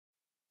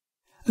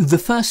The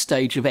first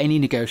stage of any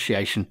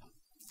negotiation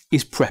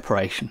is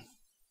preparation.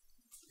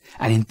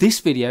 And in this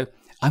video,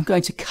 I'm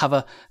going to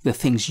cover the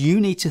things you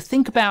need to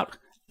think about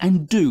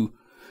and do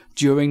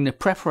during the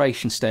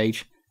preparation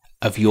stage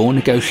of your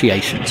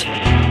negotiations.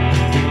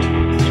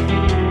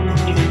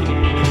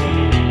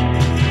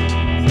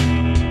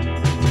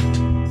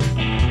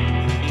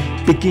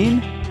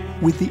 Begin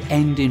with the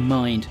end in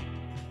mind.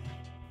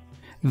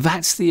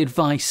 That's the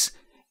advice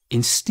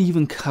in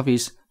Stephen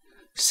Covey's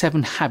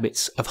 7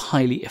 Habits of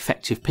Highly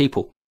Effective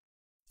People.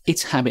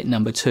 It's habit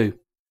number 2.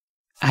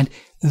 And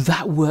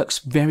that works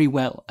very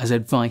well as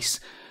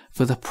advice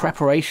for the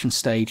preparation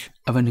stage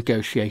of a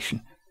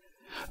negotiation.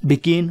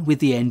 Begin with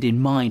the end in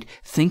mind.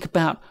 Think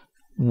about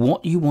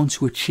what you want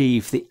to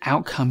achieve, the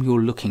outcome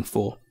you're looking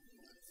for.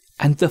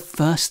 And the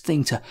first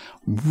thing to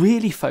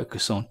really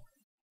focus on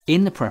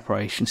in the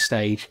preparation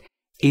stage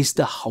is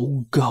the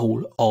whole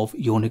goal of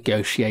your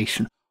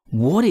negotiation.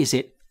 What is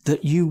it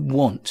that you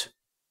want?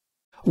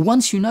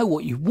 Once you know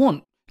what you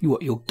want,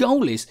 what your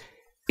goal is,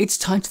 it's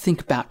time to think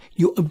about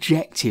your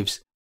objectives.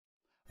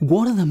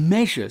 What are the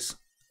measures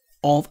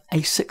of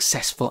a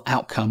successful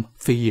outcome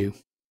for you?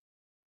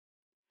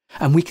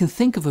 And we can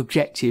think of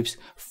objectives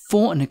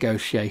for a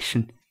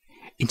negotiation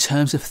in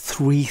terms of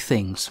 3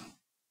 things.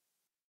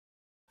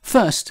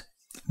 First,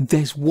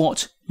 there's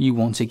what you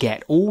want to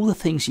get, all the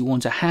things you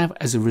want to have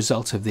as a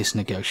result of this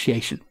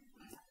negotiation.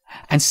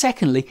 And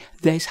secondly,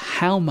 there's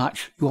how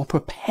much you're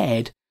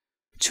prepared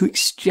to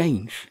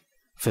exchange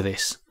for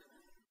this.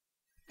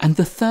 And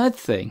the third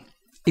thing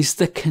is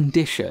the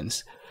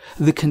conditions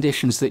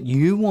that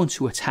you want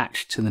to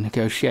attach to the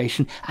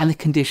negotiation and the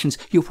conditions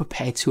you're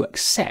prepared to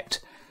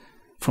accept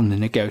from the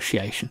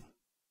negotiation.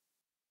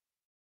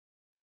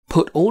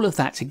 Put all of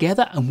that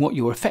together, and what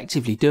you're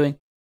effectively doing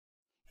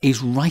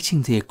is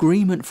writing the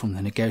agreement from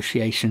the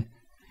negotiation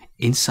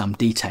in some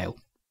detail.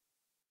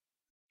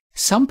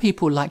 Some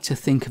people like to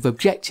think of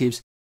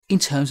objectives in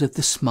terms of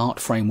the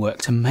SMART framework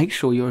to make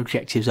sure your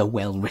objectives are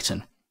well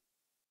written.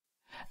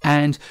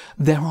 And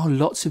there are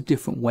lots of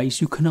different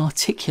ways you can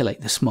articulate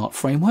the SMART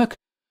framework.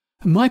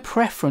 My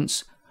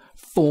preference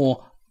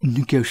for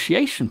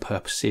negotiation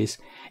purposes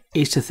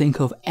is to think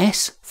of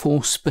S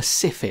for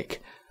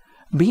specific.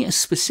 Be as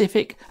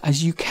specific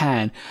as you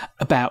can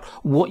about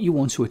what you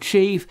want to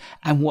achieve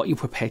and what you're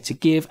prepared to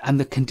give and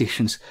the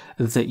conditions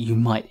that you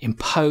might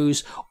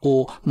impose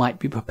or might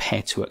be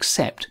prepared to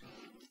accept.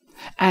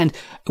 And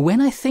when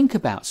I think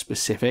about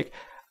specific,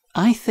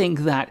 I think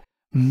that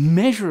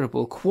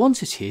measurable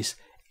quantities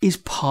is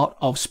part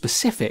of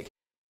specific.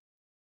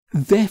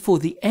 Therefore,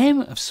 the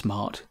M of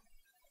SMART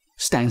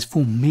stands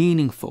for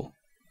meaningful.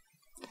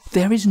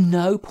 There is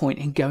no point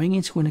in going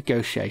into a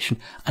negotiation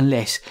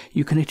unless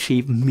you can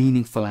achieve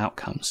meaningful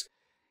outcomes.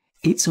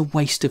 It's a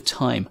waste of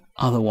time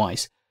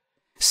otherwise.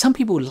 Some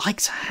people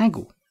like to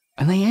haggle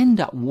and they end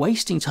up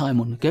wasting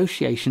time on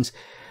negotiations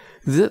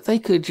that they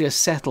could just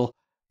settle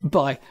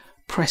by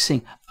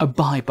pressing a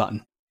buy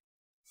button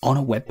on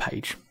a web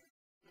page.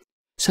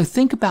 So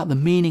think about the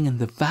meaning and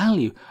the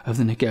value of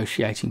the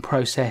negotiating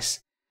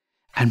process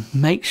and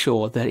make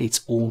sure that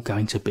it's all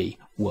going to be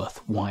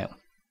worthwhile.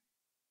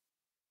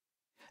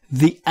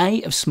 The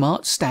A of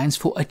SMART stands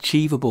for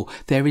achievable.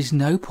 There is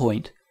no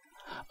point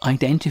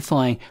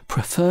identifying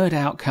preferred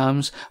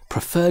outcomes,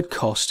 preferred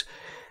cost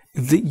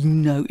that you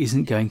know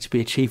isn't going to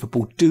be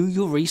achievable. Do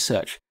your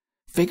research.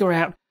 Figure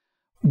out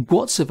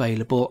what's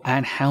available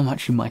and how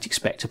much you might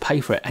expect to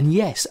pay for it. And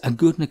yes, a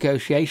good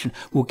negotiation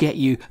will get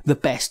you the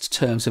best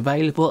terms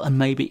available and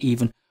maybe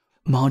even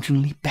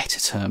marginally better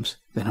terms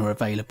than are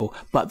available,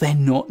 but they're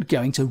not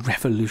going to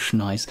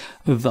revolutionize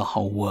the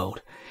whole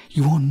world.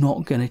 You are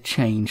not going to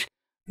change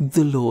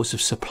the laws of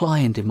supply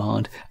and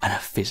demand and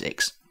of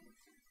physics.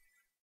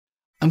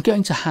 I'm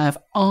going to have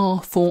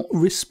R for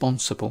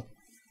responsible.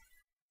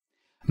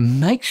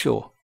 Make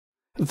sure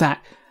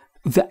that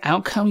the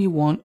outcome you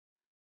want,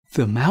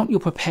 the amount you're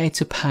prepared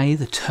to pay,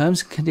 the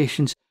terms and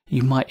conditions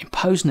you might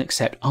impose and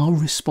accept are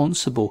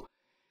responsible.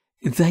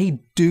 They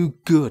do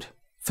good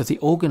for the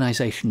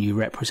organization you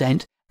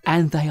represent,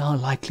 and they are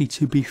likely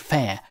to be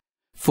fair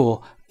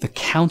for the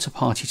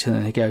counterparty to the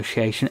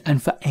negotiation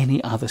and for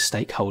any other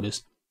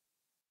stakeholders.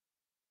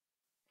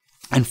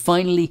 And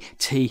finally,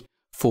 T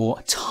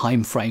for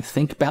time frame.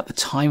 Think about the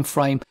time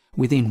frame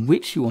within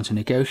which you want to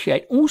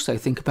negotiate. Also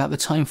think about the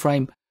time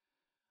frame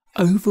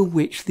over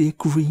which the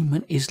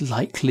agreement is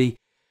likely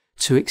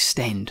to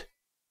extend.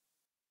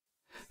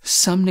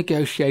 Some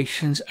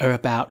negotiations are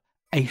about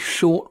a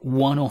short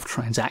one-off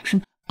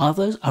transaction.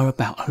 Others are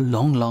about a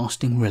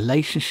long-lasting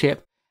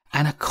relationship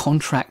and a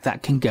contract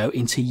that can go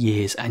into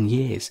years and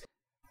years.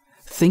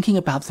 Thinking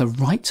about the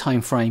right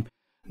time frame,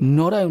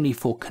 not only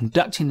for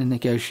conducting the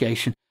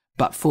negotiation,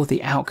 but for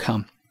the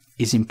outcome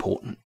is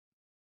important.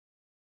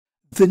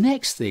 The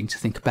next thing to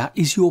think about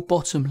is your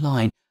bottom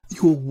line,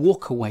 your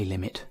walkaway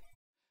limit.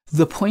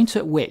 The point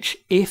at which,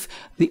 if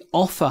the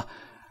offer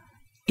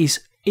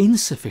is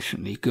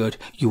insufficiently good,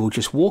 you will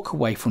just walk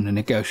away from the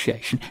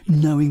negotiation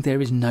knowing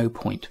there is no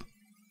point.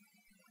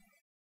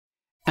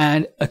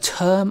 And a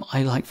term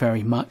I like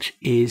very much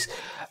is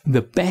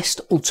the best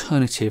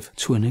alternative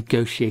to a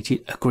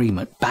negotiated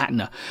agreement,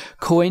 BATNA,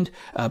 coined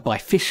by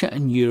Fisher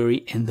and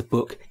Urey in the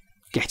book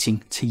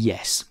Getting to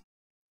Yes.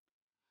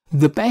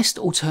 The best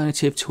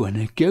alternative to a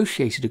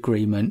negotiated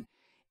agreement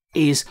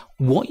is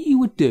what you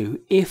would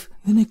do if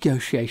the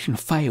negotiation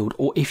failed,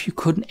 or if you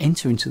couldn't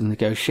enter into the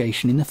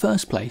negotiation in the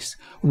first place.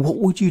 What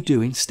would you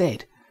do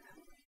instead?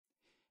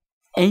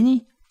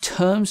 Any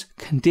terms,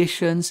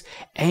 conditions,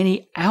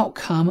 any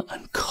outcome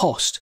and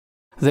cost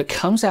that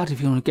comes out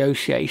of your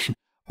negotiation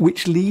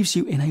which leaves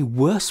you in a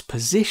worse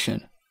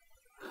position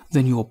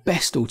than your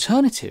best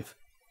alternative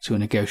to a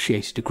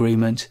negotiated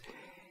agreement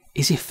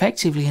is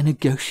effectively a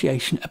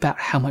negotiation about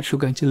how much you're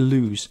going to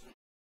lose.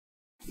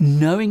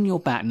 Knowing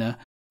your BATNA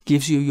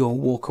gives you your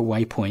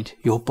walk-away point,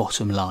 your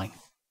bottom line.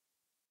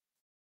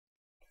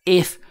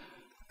 If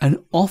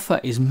an offer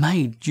is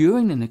made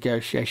during the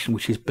negotiation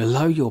which is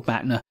below your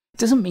BATNA, it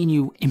doesn't mean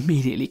you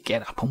immediately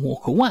get up and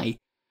walk away,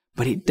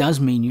 but it does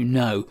mean you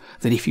know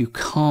that if you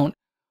can't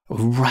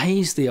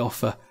raise the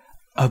offer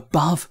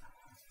above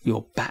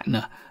your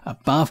BATNA,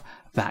 above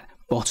that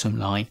bottom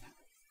line,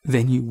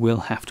 then you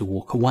will have to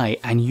walk away,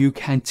 and you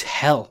can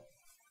tell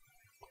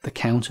the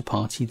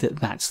counterparty that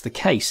that's the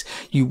case.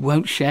 You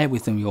won't share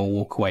with them your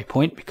walkaway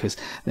point, because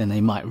then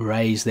they might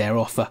raise their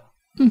offer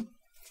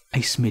a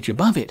smidge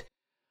above it.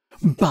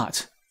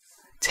 But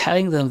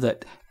telling them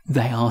that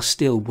they are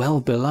still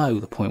well below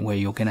the point where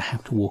you're going to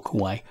have to walk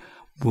away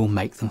will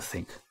make them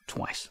think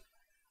twice.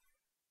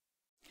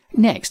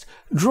 Next,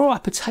 draw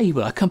up a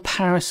table, a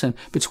comparison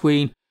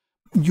between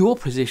your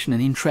position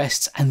and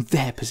interests and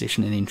their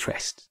position and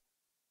interests.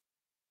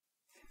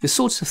 The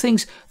sorts of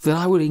things that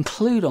I would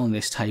include on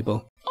this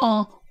table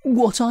are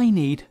what I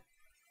need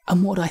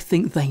and what I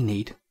think they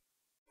need,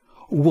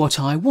 what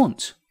I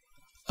want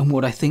and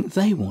what I think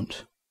they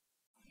want,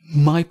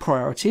 my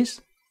priorities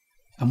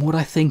and what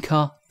I think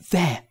are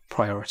their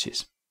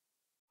priorities,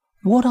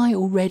 what I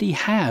already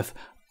have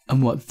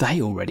and what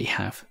they already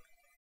have,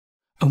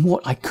 and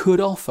what I could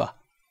offer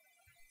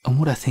and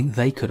what I think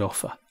they could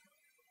offer,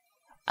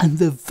 and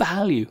the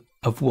value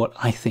of what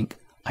I think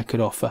I could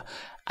offer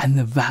and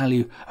the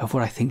value of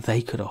what I think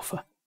they could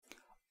offer.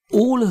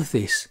 All of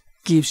this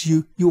gives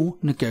you your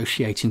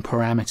negotiating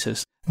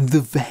parameters, the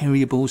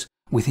variables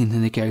within the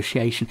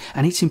negotiation,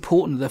 and it's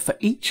important that for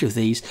each of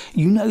these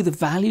you know the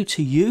value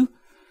to you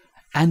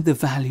and the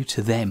value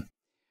to them,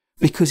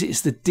 because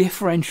it's the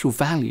differential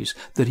values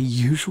that are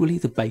usually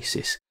the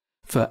basis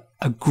for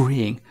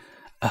agreeing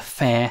a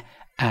fair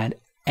and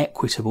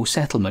equitable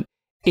settlement.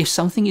 If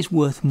something is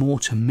worth more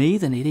to me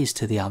than it is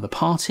to the other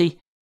party,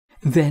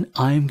 then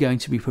I am going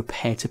to be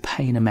prepared to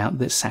pay an amount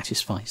that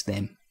satisfies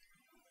them.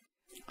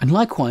 And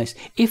likewise,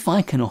 if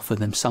I can offer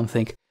them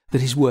something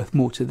that is worth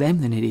more to them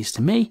than it is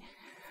to me,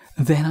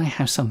 then I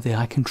have something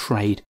I can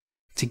trade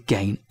to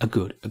gain a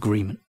good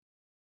agreement.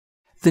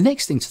 The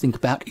next thing to think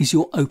about is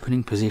your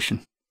opening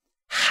position.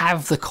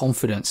 Have the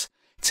confidence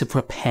to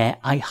prepare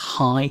a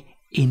high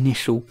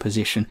initial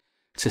position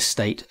to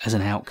state as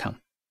an outcome.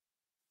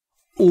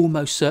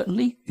 Almost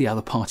certainly the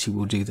other party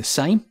will do the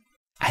same,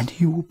 and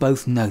you will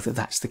both know that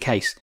that's the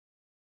case.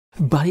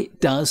 But it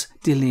does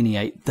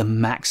delineate the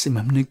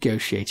maximum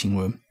negotiating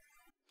room.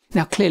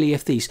 Now clearly,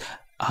 if these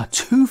are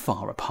too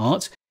far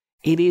apart,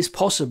 it is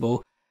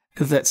possible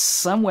that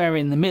somewhere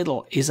in the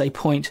middle is a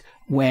point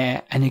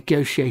where a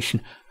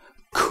negotiation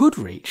could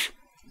reach,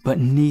 but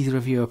neither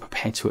of you are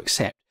prepared to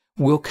accept.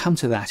 We'll come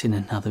to that in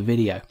another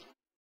video.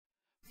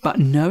 But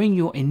knowing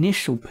your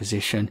initial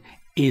position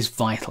is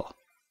vital.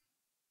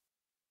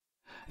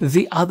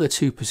 The other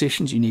two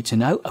positions you need to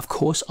know, of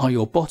course, are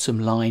your bottom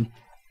line,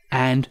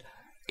 and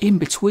in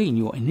between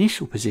your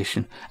initial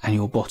position and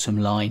your bottom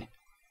line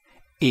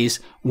is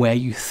where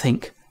you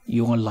think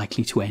you're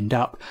likely to end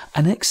up,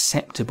 an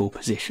acceptable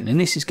position. And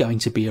this is going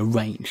to be a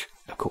range,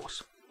 of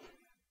course.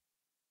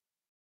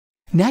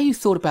 Now you've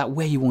thought about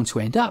where you want to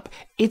end up,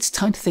 it's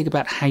time to think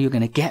about how you're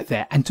going to get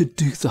there and to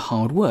do the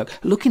hard work.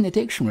 Look in the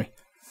dictionary.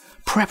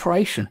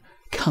 Preparation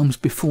comes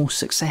before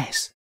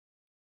success.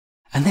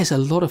 And there's a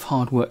lot of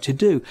hard work to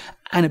do,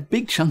 and a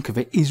big chunk of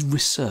it is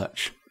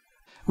research.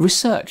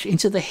 Research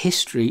into the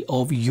history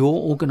of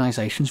your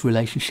organisation's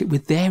relationship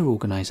with their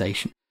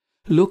organisation.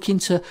 Look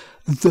into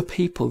the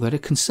people that are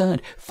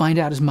concerned. Find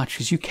out as much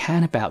as you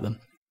can about them.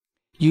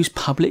 Use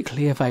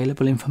publicly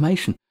available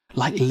information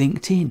like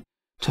LinkedIn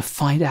to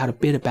find out a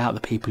bit about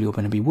the people you're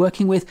going to be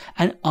working with,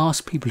 and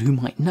ask people who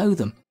might know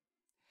them.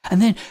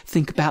 And then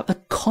think about the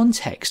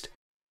context.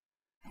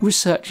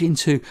 Research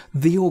into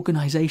the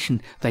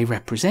organisation they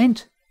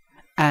represent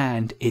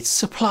and its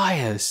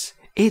suppliers,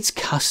 its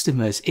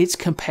customers, its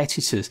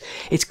competitors,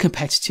 its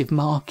competitive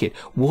market,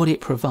 what it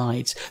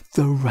provides,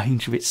 the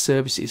range of its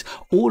services.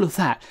 All of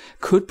that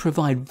could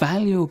provide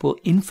valuable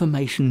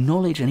information,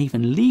 knowledge, and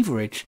even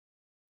leverage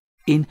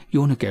in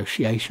your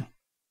negotiation.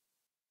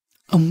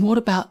 And what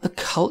about the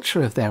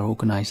culture of their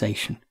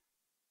organisation?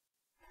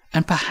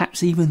 And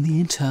perhaps even the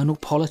internal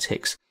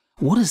politics.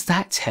 What does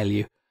that tell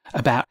you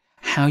about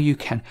how you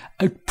can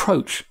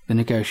approach the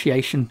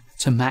negotiation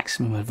to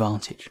maximum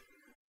advantage.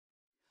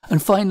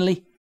 And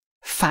finally,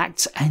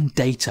 facts and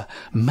data.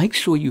 Make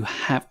sure you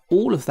have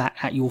all of that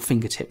at your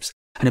fingertips.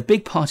 And a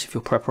big part of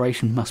your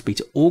preparation must be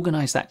to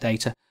organize that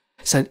data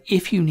so that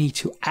if you need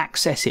to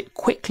access it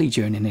quickly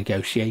during a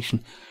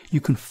negotiation,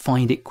 you can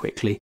find it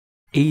quickly,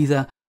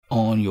 either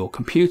on your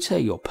computer,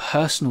 your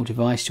personal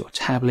device, your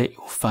tablet,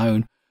 your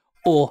phone,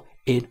 or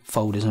in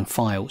folders and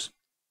files.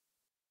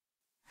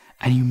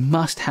 And you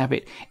must have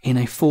it in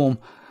a form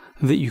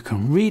that you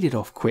can read it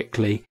off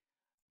quickly,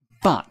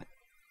 but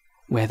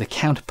where the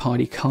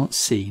counterparty can't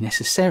see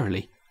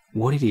necessarily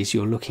what it is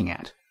you're looking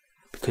at,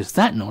 because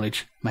that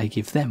knowledge may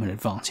give them an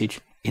advantage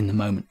in the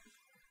moment.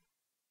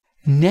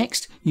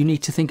 Next, you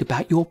need to think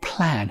about your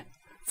plan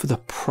for the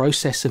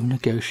process of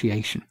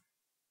negotiation.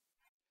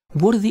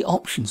 What are the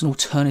options and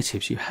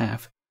alternatives you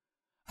have?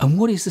 And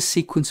what is the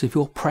sequence of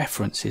your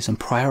preferences and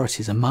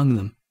priorities among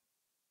them?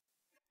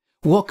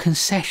 What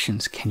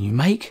concessions can you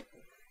make?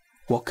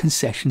 What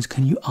concessions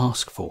can you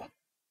ask for?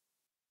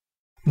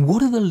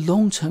 What are the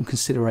long-term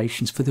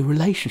considerations for the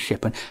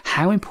relationship, and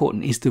how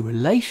important is the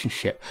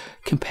relationship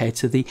compared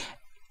to the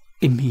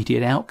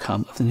immediate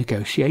outcome of the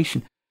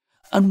negotiation?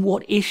 And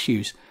what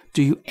issues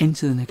do you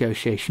enter the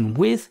negotiation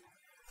with,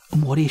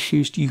 and what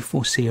issues do you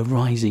foresee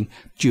arising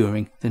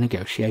during the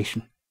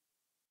negotiation?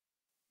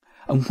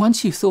 And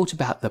once you've thought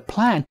about the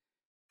plan,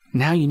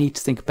 now you need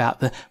to think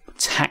about the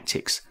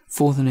tactics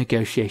for the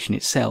negotiation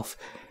itself,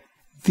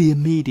 the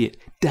immediate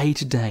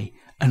day-to-day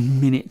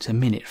and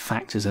minute-to-minute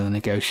factors of the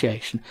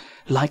negotiation,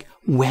 like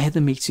where the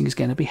meeting is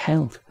going to be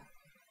held,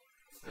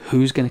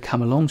 who's going to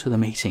come along to the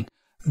meeting,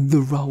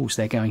 the roles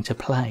they're going to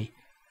play,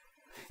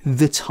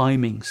 the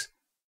timings,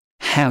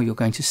 how you're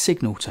going to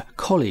signal to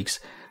colleagues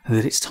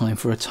that it's time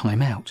for a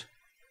timeout,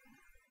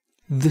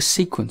 the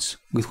sequence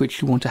with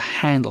which you want to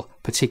handle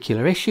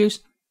particular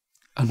issues,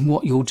 and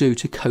what you'll do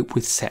to cope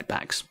with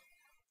setbacks.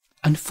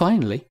 And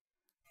finally,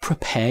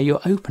 prepare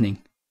your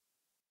opening.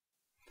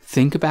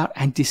 Think about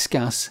and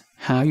discuss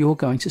how you're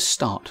going to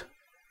start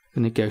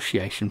the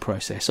negotiation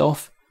process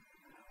off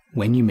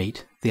when you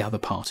meet the other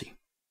party.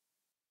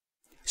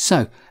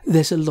 So,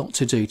 there's a lot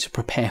to do to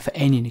prepare for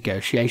any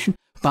negotiation,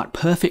 but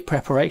perfect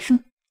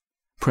preparation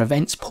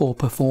prevents poor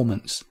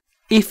performance.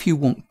 If you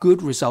want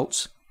good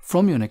results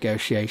from your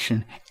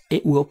negotiation,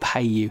 it will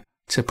pay you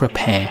to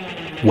prepare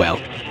well.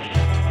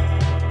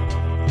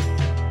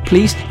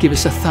 Please give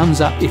us a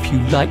thumbs up if you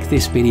like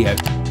this video.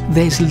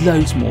 There's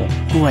loads more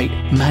great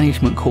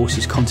management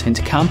courses content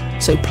to come,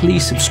 so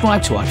please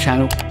subscribe to our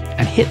channel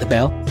and hit the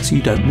bell so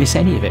you don't miss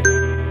any of it.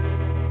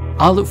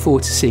 I'll look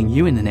forward to seeing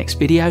you in the next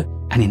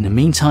video, and in the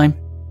meantime,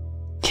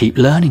 keep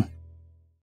learning.